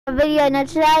Video. Now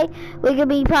today we're gonna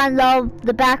be playing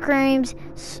the back rooms,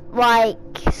 like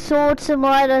Sword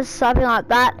Simulator, something like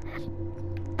that,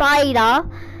 beta,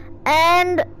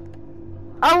 and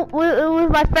with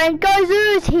my friend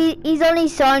Gozus. He's on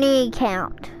his Sony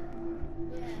account,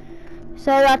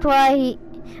 so that's why he.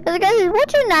 Gozus,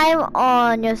 what's your name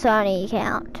on your Sony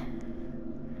account?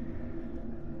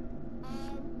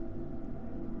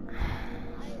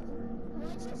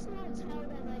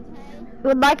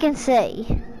 Well, I can see.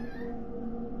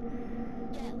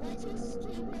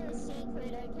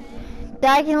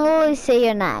 I can literally see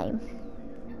your name.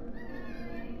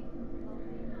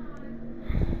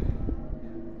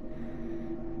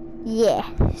 Yeah,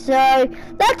 so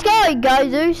let's go,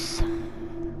 Gozus.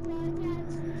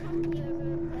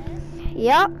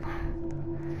 Yep.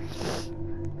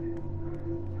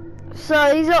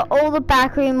 So these are all the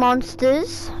backroom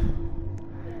monsters.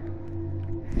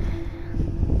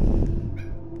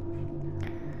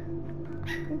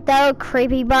 They look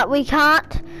creepy, but we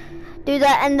can't do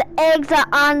that, and the eggs are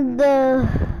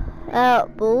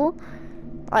undevelopable.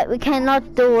 Like, we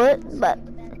cannot do it, but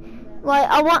like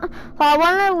I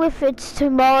wonder if it's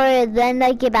tomorrow, then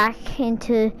they get back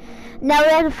into. Now we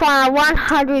have to find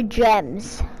 100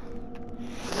 gems.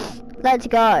 Let's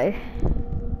go.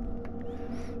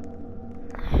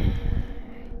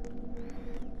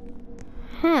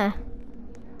 Huh.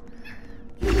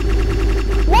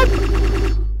 What?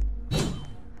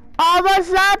 Oh, what's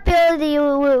that ability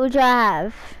which I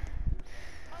have?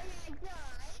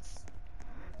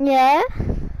 Yeah?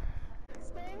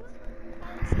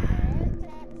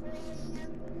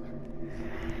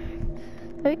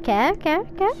 Okay.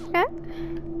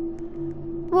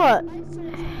 What?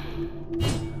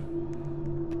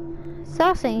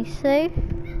 Something, see?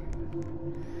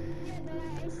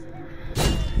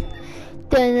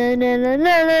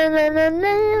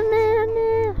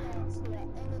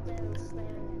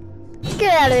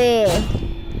 Get out of here!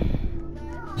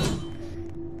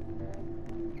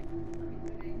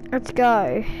 Let's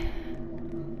go.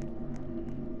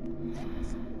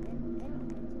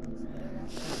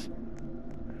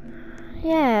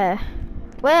 Yeah.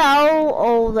 Where are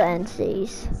all the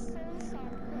entities?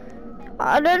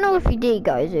 I don't know if you did,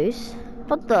 Gozus.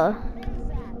 What the?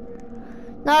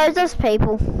 No, it's just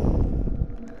people.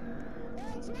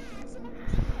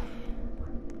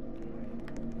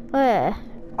 Where?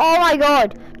 Oh my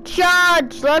god!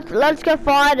 Charge! Let's go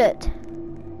fight it.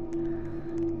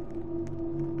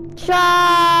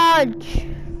 Charge!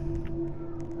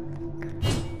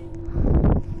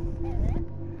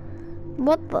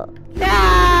 What the?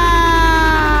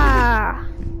 Ah!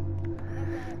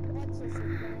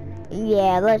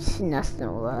 Yeah, let's nothing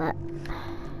all that.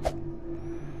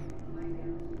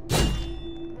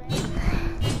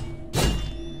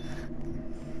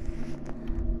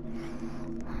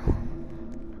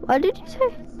 What did you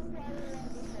say?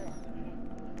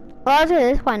 Oh, I'll do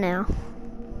this one now.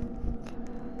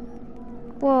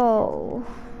 Whoa.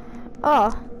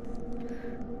 Oh.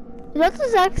 Is that the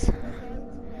sex?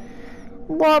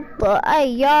 What the? Hey,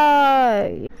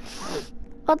 yo.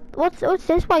 What's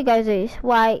this way, Gozus?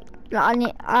 Wait.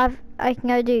 I can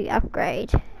go do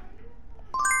upgrade.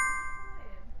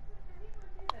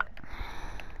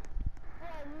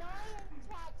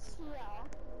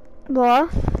 What?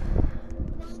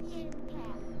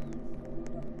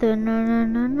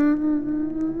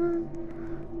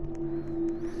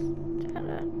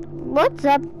 What's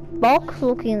that box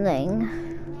looking thing?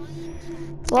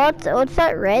 What's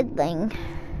that red thing?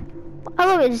 Oh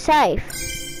look, it's safe.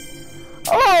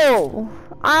 Oh,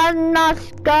 I've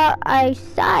not got a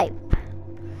safe.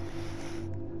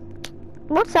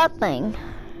 What's that thing?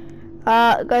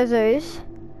 Gozus.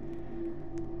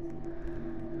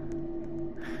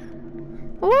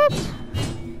 What?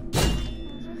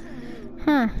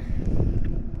 Huh.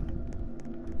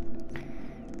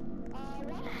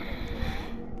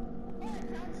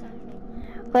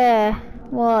 Where?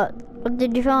 What? What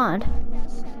did you find?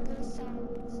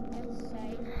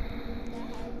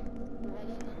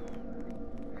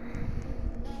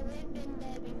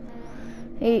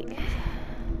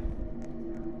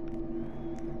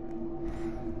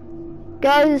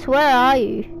 Guys, where are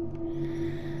you?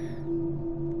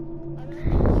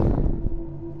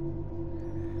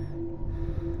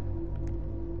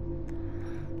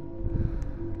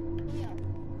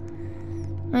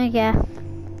 Okay.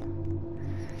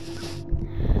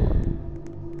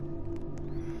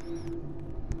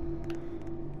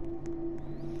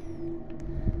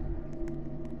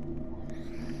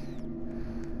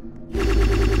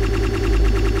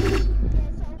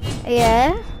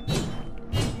 Yeah.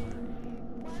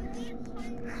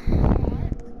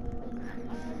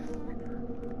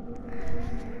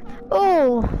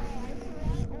 Oh.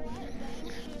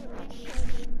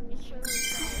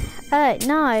 I don't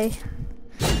know.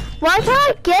 Why can't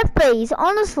I get these?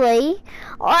 Honestly,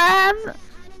 I have.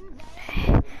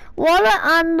 What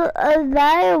are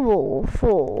unavailable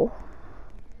for?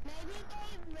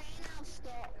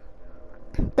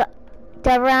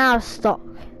 They ran out of stock.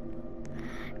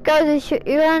 Guys, you're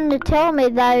going to tell me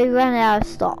they ran out of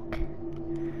stock.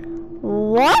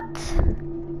 What?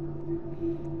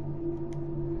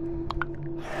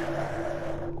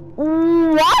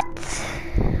 What?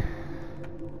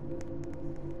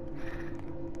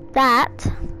 That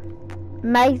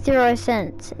makes 0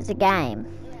 sense. It's a game.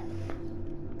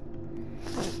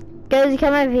 Guys,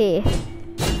 come over here.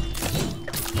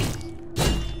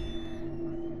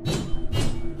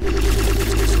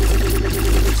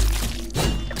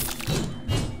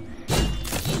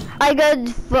 I go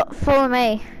follow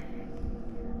me.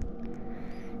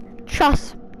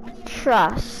 Trust,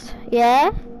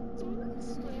 yeah?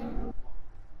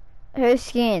 Whose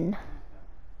skin?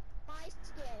 My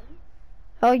skin.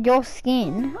 Oh, your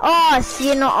skin. Oh,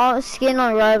 skin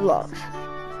on Roblox.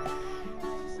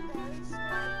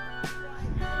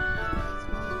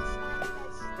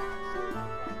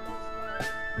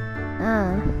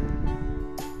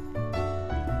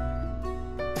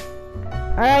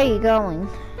 Where are you going?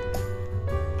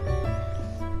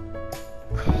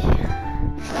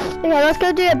 Okay, let's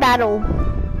go do a battle.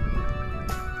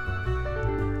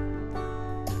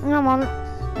 Come on.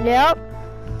 Yep.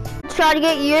 Let's try to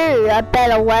get you a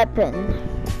better weapon.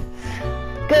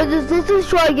 Guys, let's just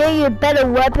try to get you a better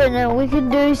weapon and we can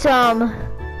do some...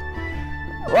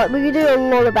 Like, we can do a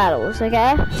lot of battles,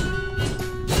 okay?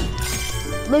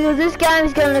 Because this game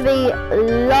is going to be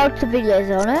lots of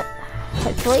videos on it,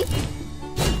 hopefully.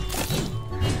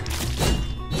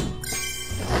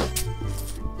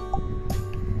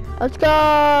 Let's go!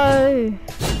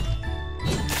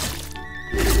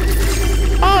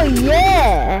 Oh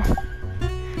yeah!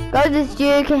 Guys,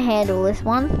 you can handle this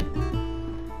one.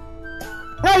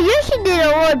 No, you should do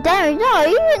a lot of damage. No,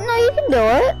 you can do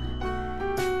it.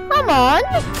 Come on!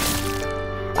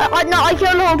 No, I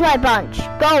killed a whole entire bunch.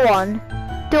 Go on.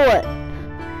 Do it.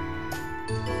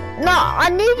 No, I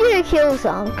need you to kill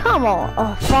some. Come on.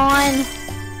 Oh, fine.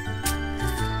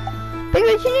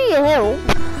 Because you need your help.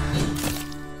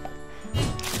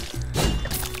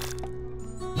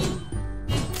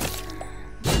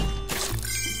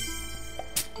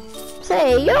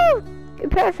 See, you're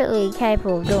perfectly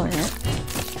capable of doing it.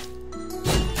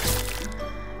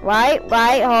 Right,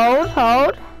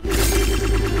 hold.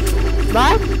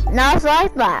 Right, now it's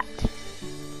like that.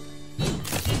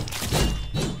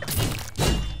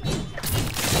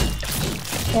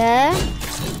 Yeah.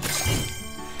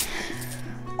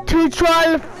 To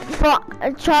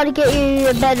try to get you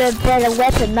a better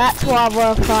weapon. That's why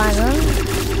we're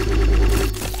finding.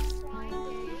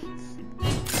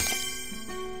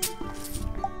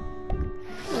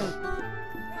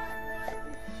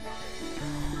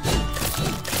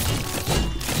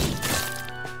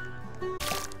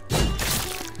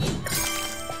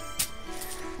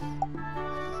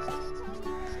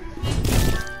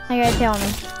 You gotta tell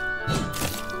me.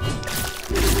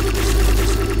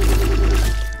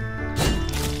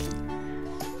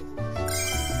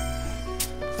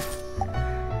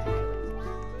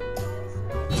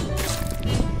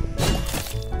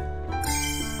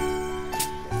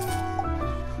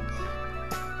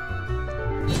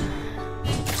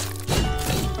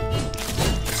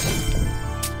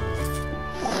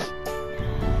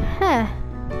 Huh.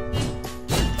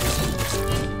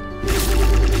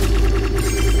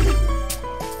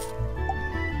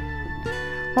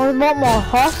 Well, a lot more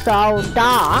hostile,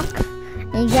 dark,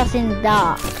 and he's just in the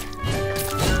dark.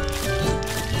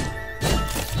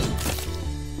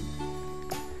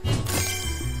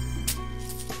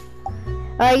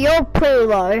 You're pretty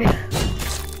low.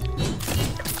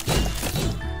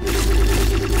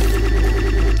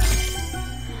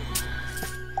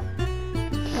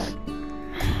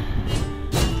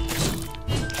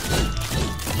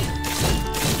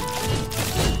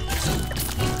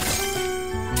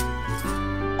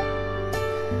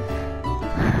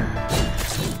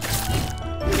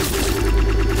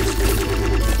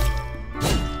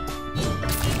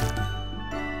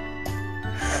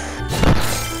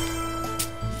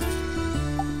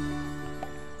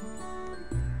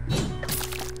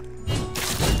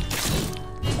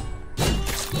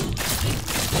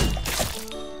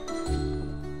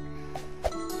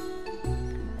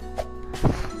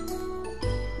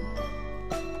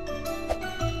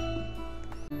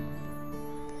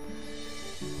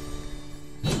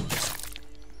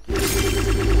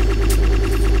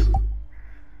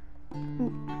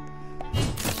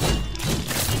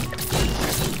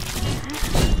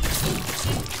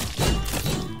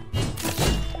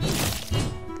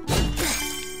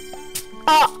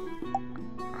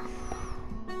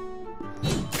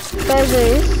 Go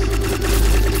Zeus.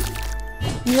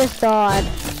 You just died.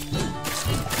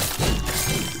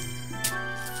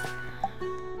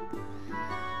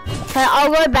 Okay,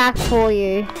 I'll go back for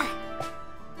you.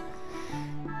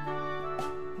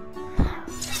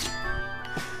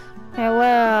 Okay,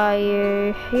 where are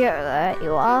you? Here, there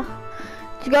you are.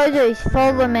 Go Zeus,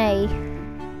 follow me.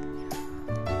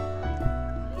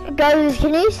 Go Zeus,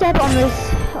 can you step on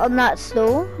this, on that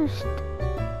stool?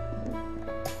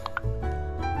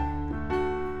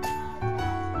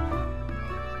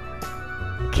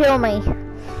 Kill me.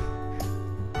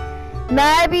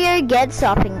 Maybe you get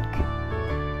something.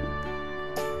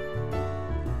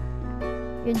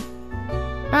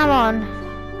 Come on.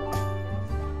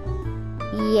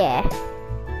 Yeah.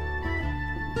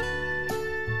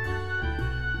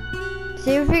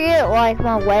 See if we get like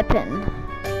my weapon.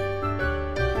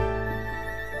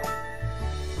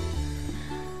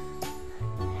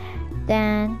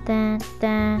 Dun dun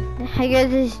dun. I got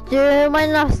this doing my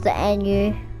enough to end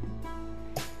you.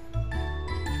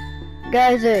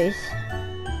 Go Zeus.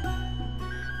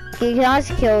 Can I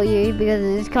just kill you because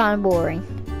it's kind of boring.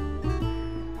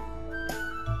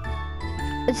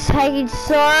 It's taking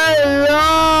so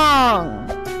long.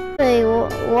 Hey,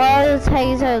 why is it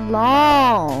taking so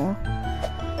long?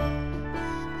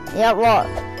 Yeah, what?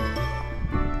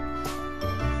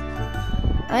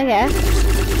 Okay.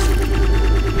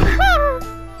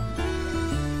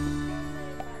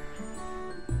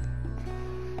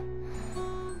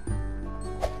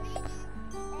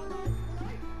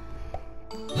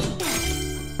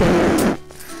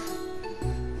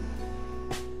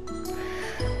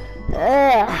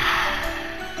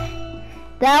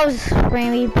 That was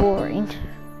really boring.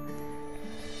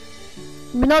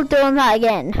 We're not doing that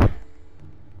again.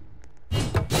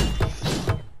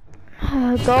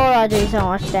 Oh god, I do so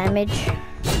much damage.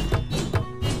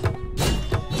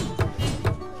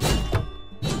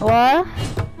 What?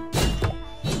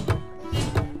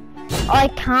 I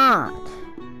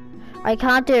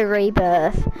can't do a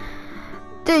rebirth.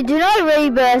 Dude, do not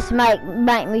rebirths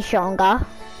make me stronger?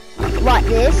 Like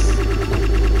this.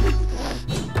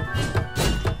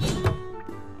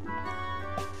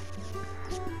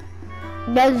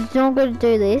 Guys, it's not going to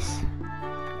do this.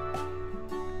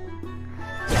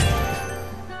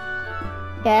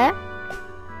 Yeah?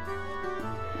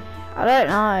 I don't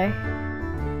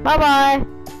know. Bye bye.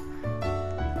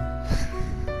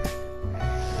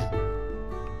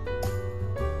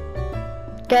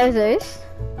 Go Zeus.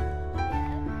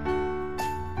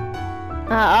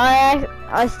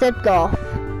 I stepped off.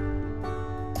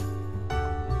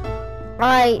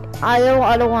 I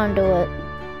don't want to do it.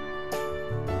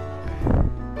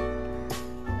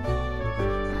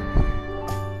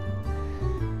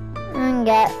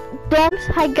 Get Doms,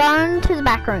 I go into the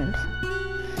back rooms.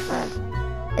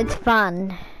 It's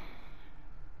fun.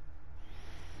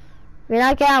 We're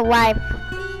not gonna wipe.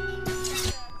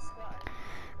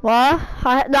 What?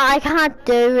 No, I can't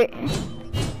do it.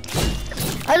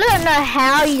 I don't know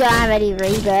how you don't have any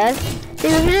rebirths. See,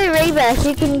 if you do rebirths,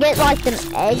 you can get like them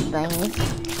egg things.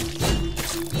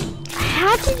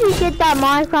 How did you get that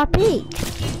Minecraft pig?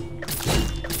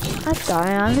 I don't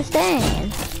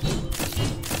understand.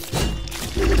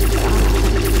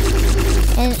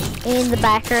 In the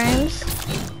back rooms.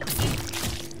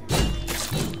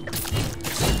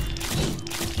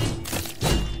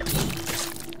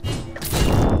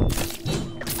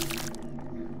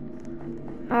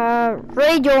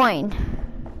 Rejoin.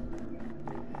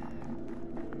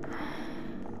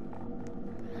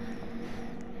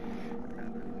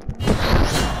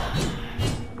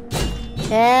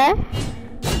 Yeah?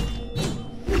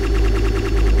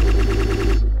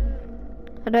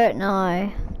 I don't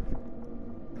know.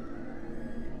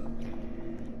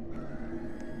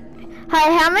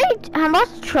 Hey, how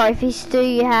much trophies do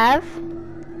you have?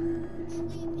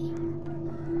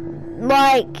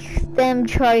 Like them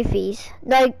trophies.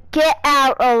 No, get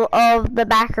out of the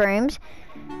back rooms.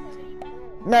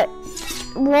 No,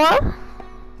 what?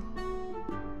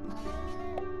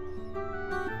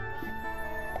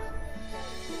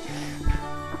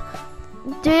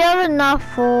 Do you have enough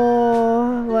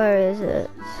for, where is it?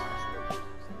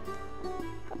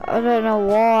 I don't know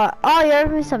what. Oh, you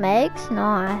have me some eggs?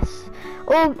 Nice.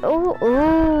 Oh, oh,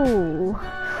 oh.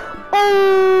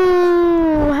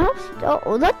 Oh,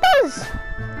 oh, that does.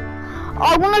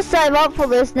 I want to save up for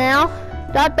this now.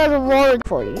 That does a lot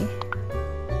for you.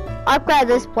 Upgrade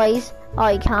this, please. Oh,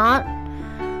 you can't.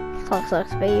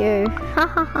 Sucks for you.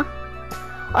 Oh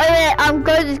yeah, I'm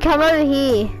going to come over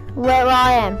here, where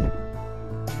I am.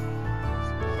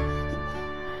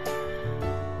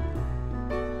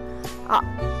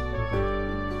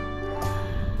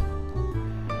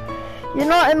 You're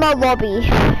not in my lobby.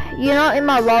 You're not in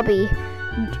my lobby.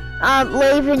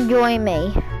 Leave and join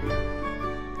me.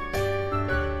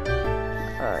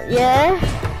 Yeah?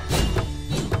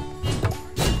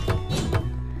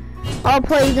 Oh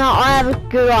please no, I have a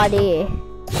good idea.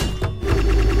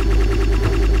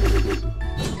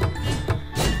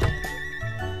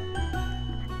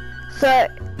 So,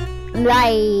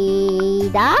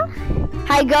 later.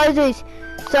 Hey guys,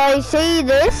 so see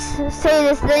this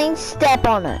thing, step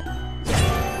on it.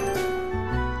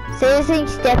 See this thing,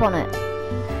 step on it.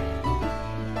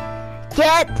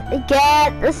 Get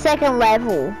the second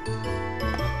level.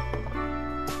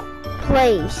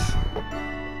 Please.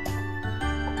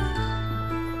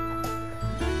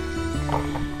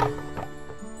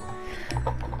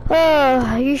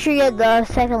 Oh, you should get the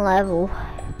second level.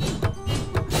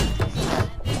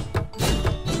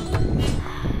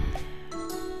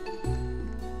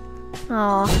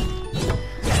 Oh.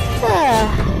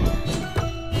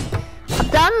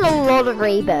 I've done a lot of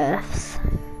rebirths.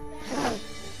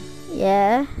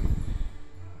 Yeah.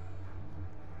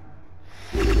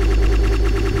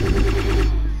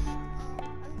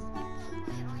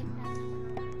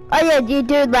 Oh yeah, you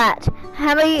do that.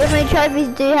 How many trophies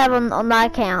do you have on my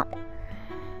account?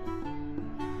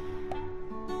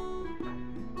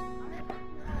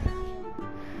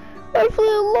 Hopefully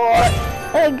a lot.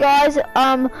 Hey guys,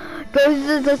 goes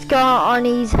to just go on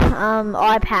his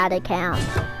iPad account.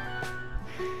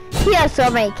 He has so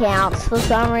many accounts for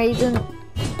some reason.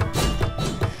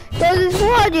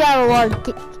 Why do you have a lot of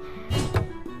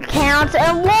accounts,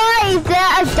 and why is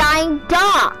there a dying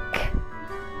duck?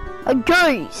 A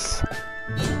goose.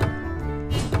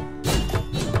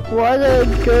 What a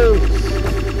goose.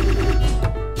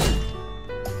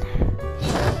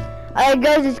 Alright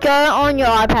guys, just go on your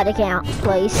iPad account,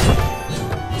 please.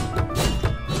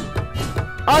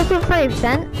 Also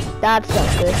 3%. That's not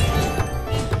good.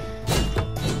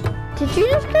 Did you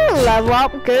just go level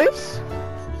up, Goose?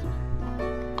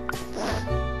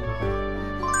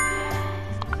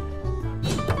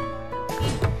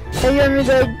 Are you gonna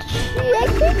go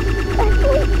check it?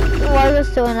 Why is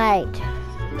it still an 8?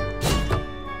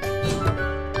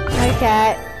 Okay.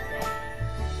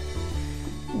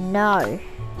 No.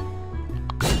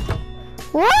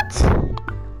 What?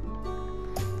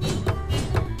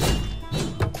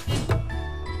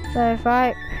 So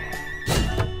right.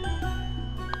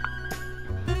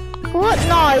 What?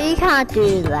 No, you can't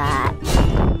do that.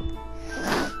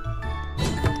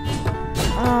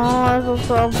 Oh, this is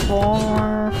so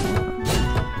boring.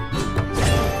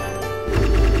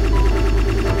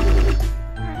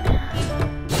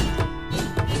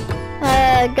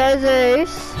 Go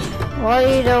Zeus. What are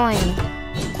you doing?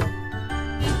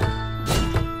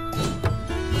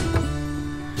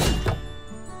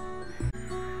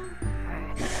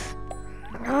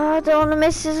 Oh, I don't want to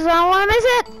miss this. I don't want to miss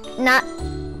it. Nah.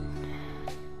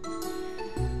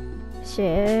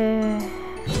 Sure.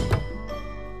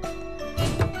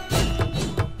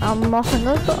 I'm on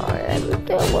the side. I would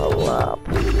level up.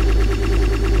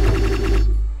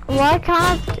 Why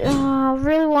can't I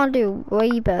really want to do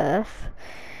rebirth?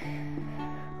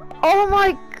 Oh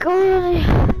my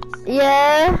god.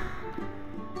 Yeah.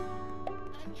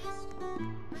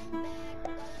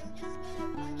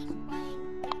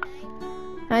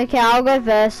 Okay, I'll go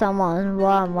first someone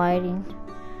while I'm waiting.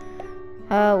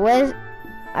 Where are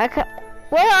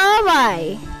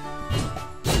they?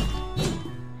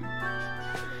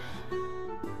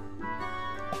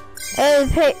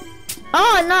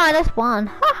 Oh no, that's one.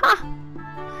 Haha.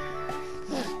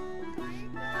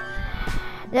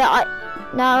 Yeah,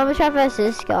 no, let me try first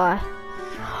this guy.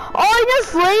 Oh, he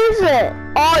just leaves it.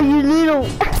 Oh, you little.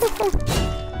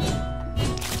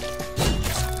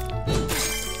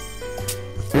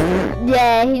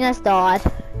 Yeah, he just died.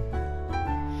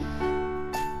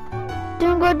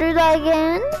 Don't go do that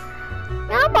again.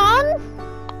 Come on.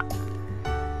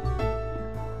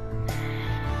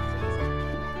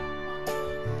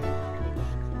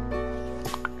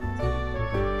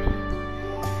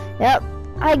 Yep.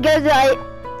 I guess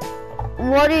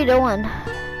what are you doing?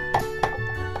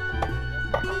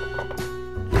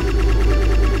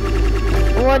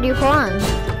 What do you want?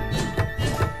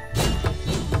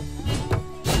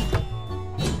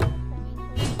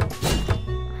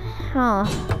 Huh.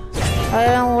 I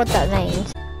don't know what that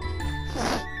means.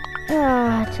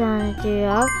 Ah, trying to do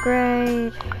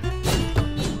upgrade.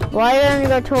 Why don't you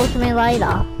go talk to me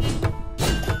later?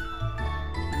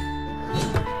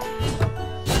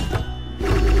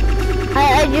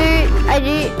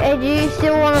 I do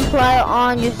still want to play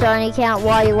on your Sony account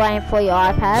while you're waiting for your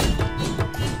iPad.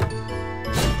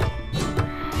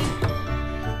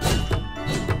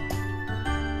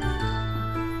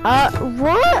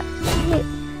 What?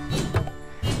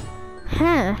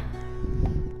 Huh.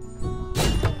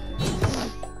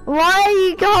 Why are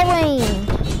you going?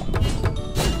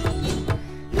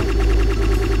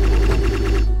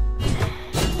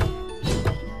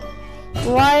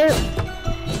 Why?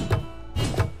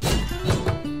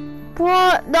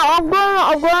 What? No, I'm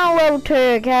going level 2,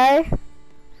 okay?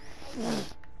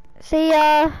 See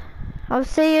ya. I'll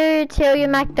see you till your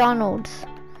McDonald's.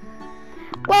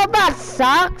 Well, that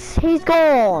sucks. He's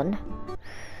gone.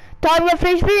 Time to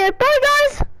finish video. Bye,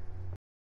 guys.